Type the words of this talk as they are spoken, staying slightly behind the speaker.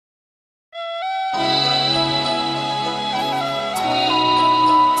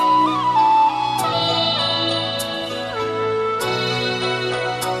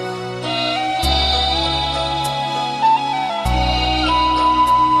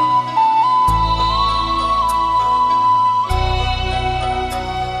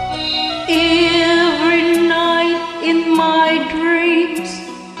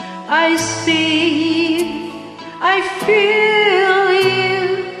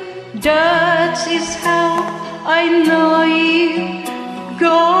That is how I know you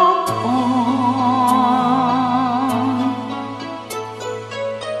go on.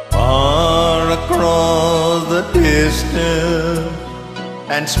 Far across the distance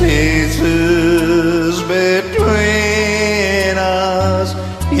and spaces between us,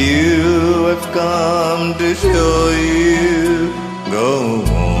 you have come to show you go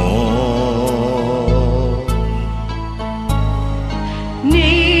on.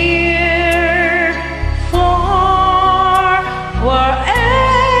 Near, far, wherever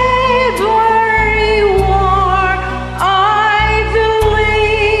you are, I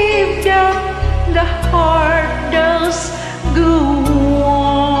believe that the heart does go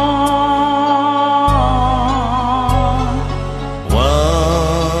on.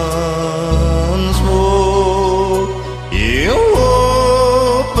 Once more, you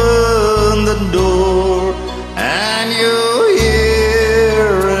open the door and you hear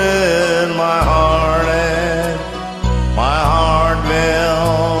in my heart, and my heart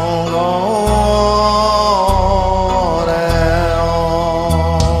will go on and on.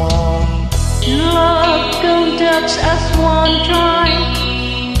 Love contacts us one time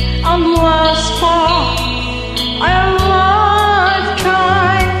and last for a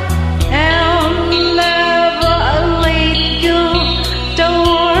lifetime, and never let go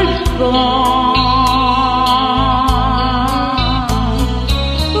toward gone.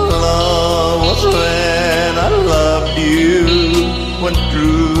 Love was when I loved you, when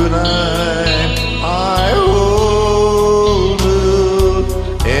through the night